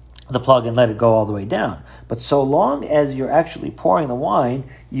plug and let it go all the way down. But so long as you're actually pouring the wine,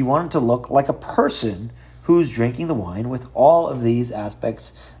 you want it to look like a person who's drinking the wine with all of these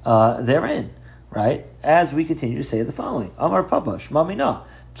aspects therein, right? As we continue to say the following, Amar Papa, Shma Mina,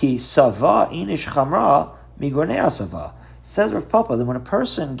 Ki Sava Inish Chamra Migornei Sava. Says Rav Papa that when a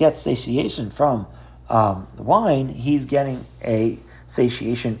person gets satiation from wine, he's getting a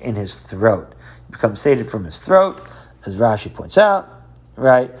satiation in his throat. He becomes sated from his throat, as Rashi points out,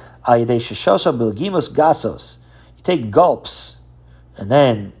 right? You take gulps, and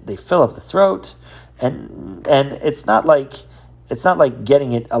then they fill up the throat, and it's not like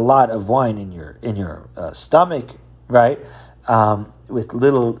getting it a lot of wine in your stomach, right? With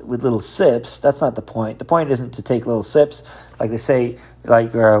little sips. That's not the point. The point isn't to take little sips, like they say,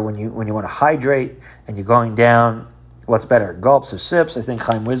 when you want to hydrate and you're going down. What's better, gulps or sips? I think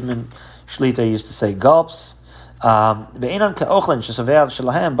Chaim Wisman Shlita used to say gulps. Right?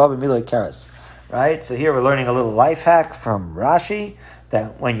 So here we're learning a little life hack from Rashi,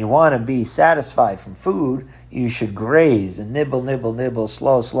 that when you want to be satisfied from food, you should graze and nibble,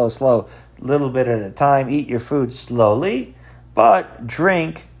 slow, little bit at a time. Eat your food slowly, but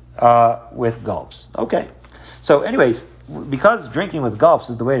drink with gulps. Okay. So anyways, because drinking with gulps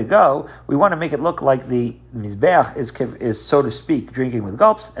is the way to go, we want to make it look like the mizbeach is, so to speak, drinking with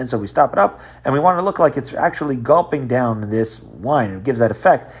gulps, and so we stop it up, and we want to look like it's actually gulping down this wine. It gives that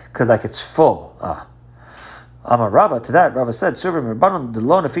effect, because like it's full. Amar Rava, to that, Rava said,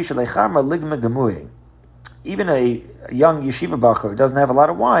 even a young yeshiva bacher who doesn't have a lot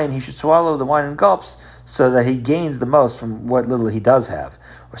of wine, he should swallow the wine in gulps so that he gains the most from what little he does have.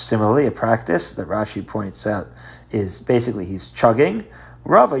 Or similarly, a practice that Rashi points out is basically he's chugging.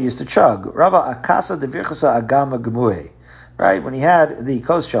 Rava used to chug. Rava akasa de virchasa agama gemue. Right? When he had the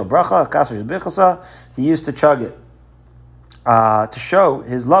kos shel bracha, akasa de virchasa, he used to chug it to show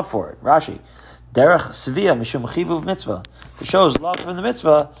his love for it. Rashi, derech svia mishum chivuv mitzvah. To show his love for the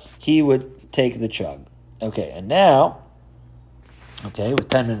mitzvah, he would take the chug. Okay, and now, with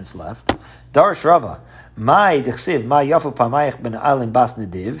 10 minutes left, Darish Rava, Mai dechsiv, Mai yafu pamayich ben alim bas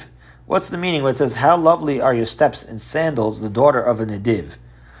nediv. What's the meaning where it says, how lovely are your steps in sandals, the daughter of a nediv?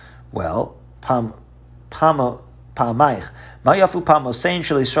 Well, pamayich, Ma yafu pamosein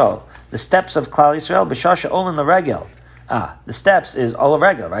shel Yisrael, the steps of Klal Yisrael, b'shasha olin l'regel. The steps is all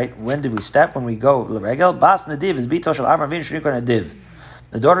regel, right? When did we step? When we go l'regel. Bas nediv is bito shel Avraham Avinu shenikra nediv.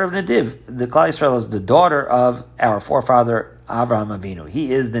 The daughter of Nediv, the Klal Yisrael is the daughter of our forefather Avraham Avinu.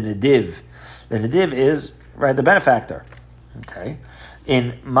 He is the Nediv. The Nediv is, right, the benefactor. Okay.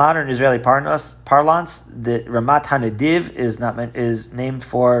 In modern Israeli parlance, the Ramat HaNediv is named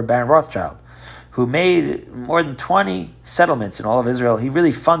for Baron Rothschild, who made more than 20 settlements in all of Israel. He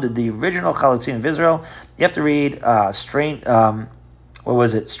really funded the original Chalutzim of Israel. You have to read Strangers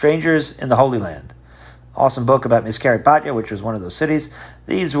in the Holy Land. Awesome book about Mizkeret Batya, which was one of those cities.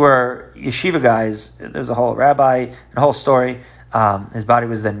 These were yeshiva guys. There's a whole rabbi and a whole story. His body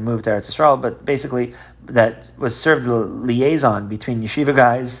was then moved to Eretz Yisrael, but basically that was served the liaison between yeshiva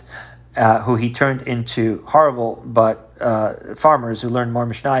guys who he turned into horrible but farmers who learned more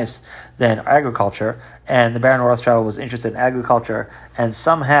Mishnayos than agriculture, and the Baron Rothschild was interested in agriculture, and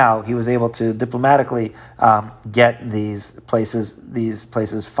somehow he was able to diplomatically get these places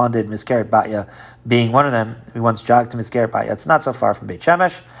funded, Mizkeret Batya being one of them. We once jogged to Mizkeret Batya. It's not so far from Beit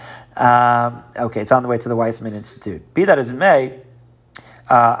Shemesh. It's on the way to the Weizmann Institute. Be that as it may,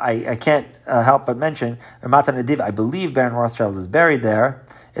 I can't help but mention Ramat HaNediv. I believe Baron Rothschild was buried there.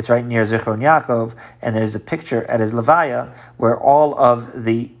 It's right near Zichron Yaakov, and there's a picture at his levaya where all of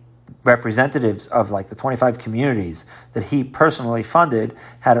the representatives of like the 25 communities that he personally funded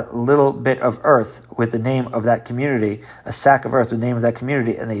had a little bit of earth with the name of that community, a sack of earth with the name of that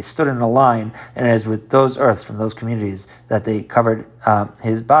community, and they stood in a line, and it is with those earths from those communities that they covered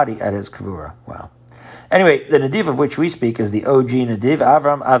his body at his kavura. Wow. Anyway, the Nediv of which we speak is the OG Nediv,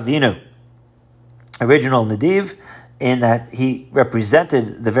 Avram Avinu. Original Nediv, in that he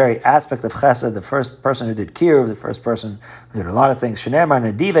represented the very aspect of Chesed, the first person who did Kiruv, the first person who did a lot of things. Shenemar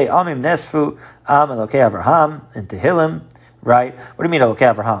Nedivei Amim Nesfu Am Elokei Avraham in Tehillim, right? What do you mean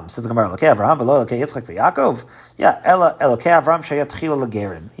Elokei Avraham? Says the Gemara, Elokei Avraham, below Elokei Yitzchak v'Yaakov. Yeah, Elokei Avraham Shayat Chila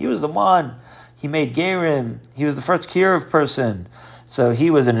Legerim. He was the one. He made Gerim. He was the first Kiruv person. So he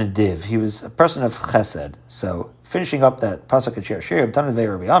was an Nediv. He was a person of Chesed. So finishing up that pasuk in Shir Shir, Rabbi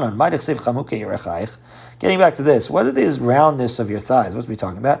Yochanan, Ma'idich Siv Chamukei Yerechaich. Getting back to this, what is roundness of your thighs? What's we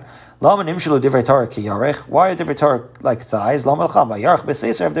talking about? Why are divrei Torah like thighs?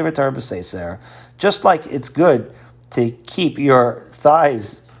 Just like it's good to keep your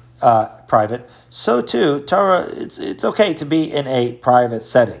thighs private, so too Torah. It's okay to be in a private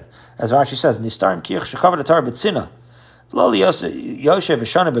setting, as Rashi says. You don't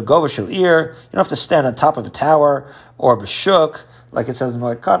have to stand on top of a tower or b'shuk, like it says in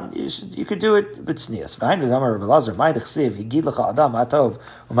Moed Katan. You could do it b'tznius.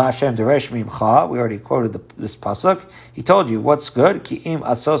 We already quoted this pasuk. He told you what's good. Ki im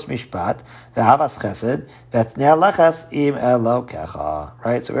asos mishpat ve'havas chesed ve'tznei leches im elokecha.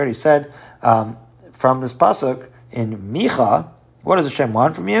 Right. So we already said from this pasuk in Micha, what does Hashem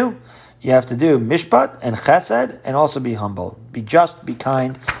want from you? You have to do mishpat and chesed and also be humble. Be just, be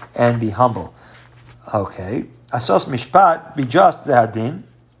kind, and be humble. Okay. Asos mishpat, be just, zehadin.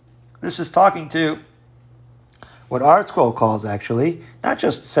 This is talking to what our scroll calls actually, not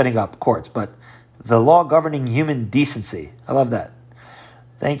just setting up courts, but the law governing human decency. I love that.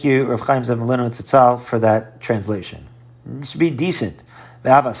 Thank you, Rav Chaim Zemelinu Tzitzal, for that translation. You should be decent.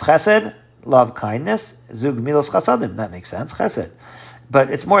 Ve'havas chesed, love kindness. Zug milos chasadim, that makes sense, chesed. But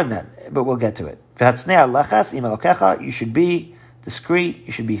it's more than that, but we'll get to it. You should be discreet,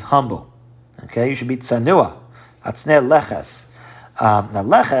 you should be humble. Okay, you should be tzanua. Now leches,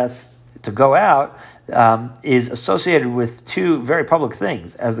 to go out is associated with two very public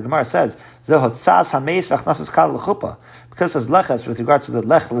things, as the Gemara says, because it says leches with regards to the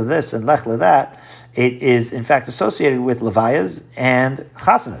lech this and lech that, it is in fact associated with levayas and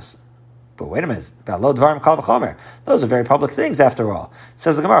chasanas. But wait a minute, those are very public things after all.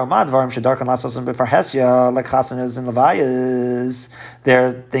 Says the Gemara, like chasanas and levayas,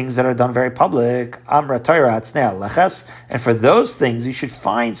 they're things that are done very public. Amra Torah leches, and for those things you should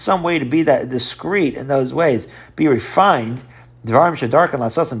find some way to be that discreet in those ways, be refined. So those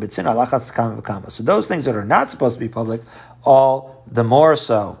things that are not supposed to be public, all the more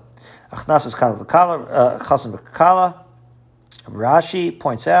so. Rashi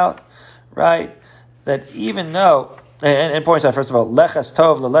points out, right, that even though, and points out, first of all, leches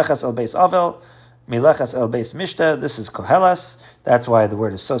tov leleches el beis avel, mileches el beis mishta, this is kohelas, that's why the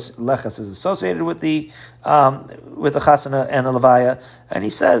word leches is associated with the chasana and the levaya, and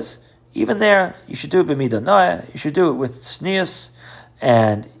he says, even there, you should do it b'midah noah, you should do it with sneas,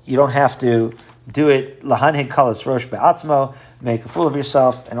 and you don't have to do it lahanhig kalas rosh be'atzmo, make a fool of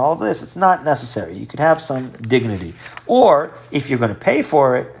yourself, and all of this. It's not necessary. You could have some dignity. Or, if you're going to pay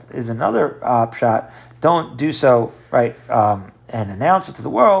for it, is another shot, don't do so, right, and announce it to the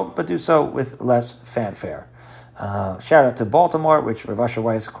world, but do so with less fanfare. Shout out to Baltimore, which Rav Asher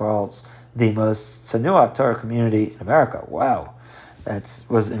Weiss calls the most tsanua Torah community in America. Wow. That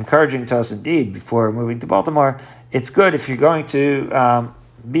was encouraging to us indeed before moving to Baltimore. It's good if you're going to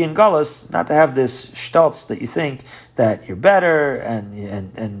be in Gullus, not to have this stolz that you think that you're better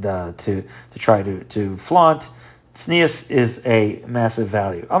and to try to flaunt. Tznius is a massive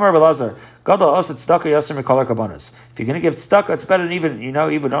value. Amar Belazar, Gadol oset tzedakah yoser mikol karbanos. If you're going to give tzedakah, it's better than even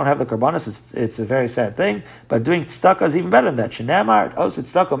don't have the karbanos. It's a very sad thing, but doing tzedakah is even better than that. Shenamar oset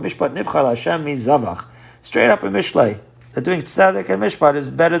tzedakah mishpat nivchal Hashem mizavach. Straight up in Mishlei, that doing tzedakah and mishpat is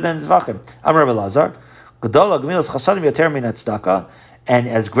better than zvachim. Amar Belazar, Gadol gemilas chasadim yoter min tzedakah. And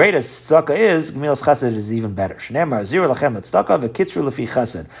as great as tzedakah is, gemilas chesed is even better. Shneimar zir lachem tzedakah v'kitzru lefi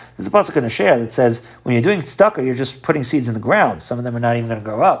chesed. There's a pasuk in Hosea that says when you're doing tzedakah, you're just putting seeds in the ground. Some of them are not even going to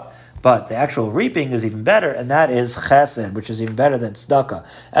grow up. But the actual reaping is even better, and that is chesed, which is even better than tzedakah.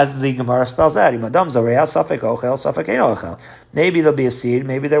 As the Gemara spells out, maybe there'll be a seed,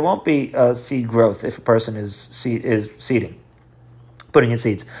 maybe there won't be a seed growth if a person is seeding, putting in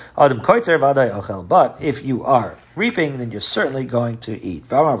seeds. But if you are reaping, then you're certainly going to eat.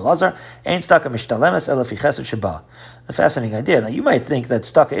 The fascinating idea. Now you might think that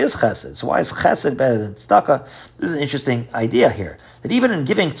tzedakah is chesed. So why is chesed better than tzedakah? This is an interesting idea here. That even in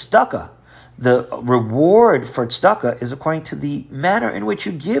giving tzedakah, the reward for tzedakah is according to the manner in which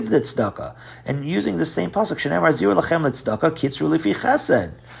you give the tzedakah. And using the same pasuk, Shenemar zir lachem letzedakah kitzru lefi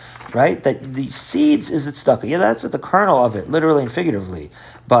chesed. Right? That the seeds is the tzedakah. Yeah, that's at the kernel of it, literally and figuratively.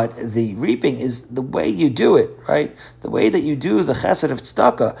 But the reaping is the way you do it, right? The way that you do the chesed of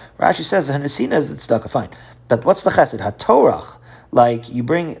tzedakah. Rashi says, Hanesina is the tzedakah, fine. But what's the chesed? HaTorach. Like to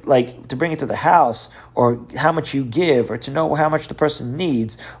bring it to the house, or how much you give, or to know how much the person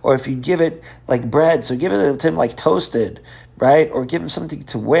needs, or if you give it like bread, so give it to him like toasted, right? Or give him something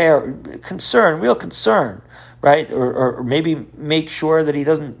to wear. Concern, real concern, right? Or maybe make sure that he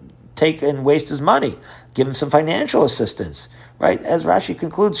doesn't take and waste his money. Give him some financial assistance, right? As Rashi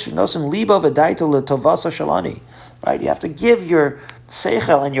concludes, "Shnosim libo v'daito letovasa shalani." Right? You have to give your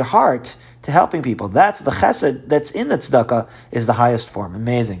seichel and your heart to helping people. That's the chesed that's in the tzedakah, is the highest form.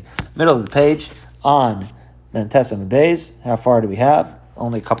 Amazing. Middle of the page on Mentes and Beis. How far do we have?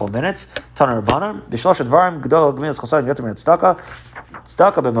 Only a couple of minutes. Taner Rabbanan. B'shlosh advarim gedol gemilas chasadim yoter min tzedakah.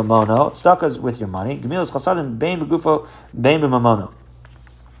 Tzedakah b'mamono. Tzedakah is with your money. Gemilas chasadim bein b'gufo bein b'mamono.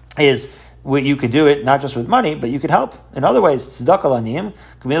 Is what you could do it not just with money, but you could help in other ways. Tzedakah laniyim.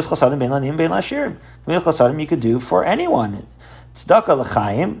 Gemilas chasadim bein laniyim bein lashirim. Gemilas chasadim you could do for anyone. Tzedakah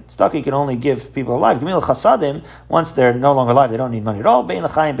l'chaim, tzedakah you can only give people alive. Gemil chasadim, once they're no longer alive, they don't need money at all. Bein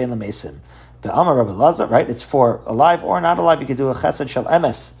l'chaim, bein l'mesim. Be'amar Rabbi Lazar, right? It's for alive or not alive. You could do a chesed shel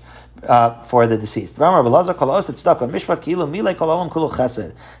emes for the deceased. Be'amar Rabbi Lazar, kol ha'os tzedakah mishpat ki'ilu milei kol olam kulu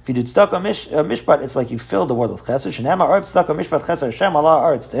chesed. If you do tzedakah mishpat, it's like you fill the world with chesed. Shenema arv tzedakah mishpat chesed Hashem Allah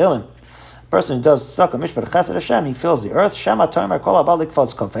aretz tehillim. Person who does tzedakah mishpat chesed Hashem, he fills the earth. Shema tomer kol ha'bal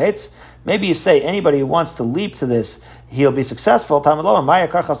likfotz kofetz. Maybe you say anybody who wants to leap to this, he'll be successful.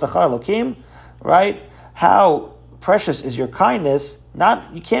 Right? How precious is your kindness?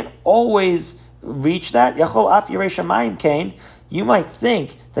 You can't always reach that. You might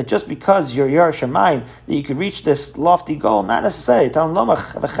think that just because you're Yer Shamayim, that you could reach this lofty goal. Not necessarily.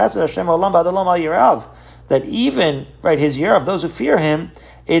 That even, right, his year of those who fear him,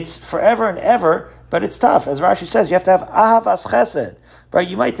 it's forever and ever, but it's tough. As Rashi says, you have to have ahavas chesed. right?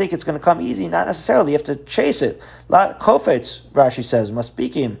 You might think it's going to come easy, not necessarily. You have to chase it. Kofetz, Rashi says,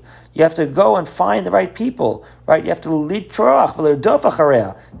 maspikim. You have to go and find the right people, right? You have to lead troach,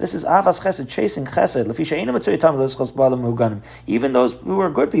 this is avas chesed, chasing chesed. Even those who are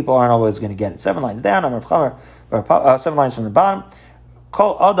good people aren't always going to get it. 7 lines down, 7 lines from the bottom.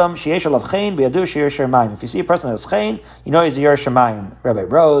 If you see a person that has chen, you know he's a yer shemayim. Rabbi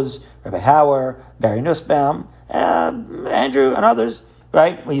Rose, Rabbi Hauer, Barry Nussbaum, Andrew, and others.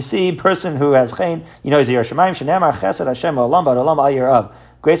 Right? When you see a person who has chen, you know he's a yer shemayim. Shenamar chesed Hashem olam ba'ad olam al yirav.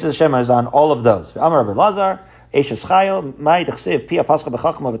 Grace of Hashem is on all of those. Amar Rabbi Lazar, Eishes Chayil, Mai Dechsev Pia Pascha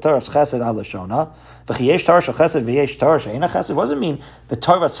B'Chachma V'Torah Chesed Al Lashona. V'Chiyesh Torah Shel Chesed V'Yesh Torah She'ena Chesed. What does it mean?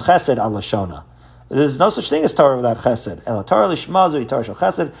 V'Torah Chesed Al Lashona. There's no such thing as Torah without Chesed. El Torah Lishma Zui Torah Shel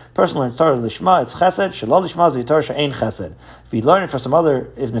Chesed. Person learns Torah Lishma, it's Chesed. Shelo Lishma Zui Torah She'en Chesed. If you learn it for some other,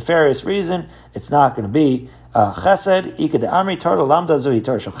 if nefarious reason, it's not going to be Chesed. Ika de Amri Torah Lamda Zui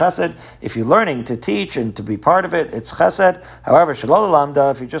Torah Shel Chesed. If you're learning to teach and to be part of it, it's Chesed. However, Shelo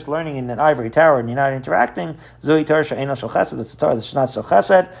Lamda, if you're just learning in an ivory tower and you're not interacting, Zui Torah She'en Shel Chesed. That's a Torah that's not Shel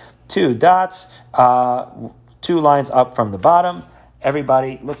Chesed. 2 dots, 2 lines up from the bottom.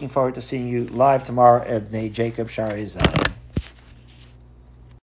 Everybody, looking forward to seeing you live tomorrow at Bnei Jacob Shari Zeh.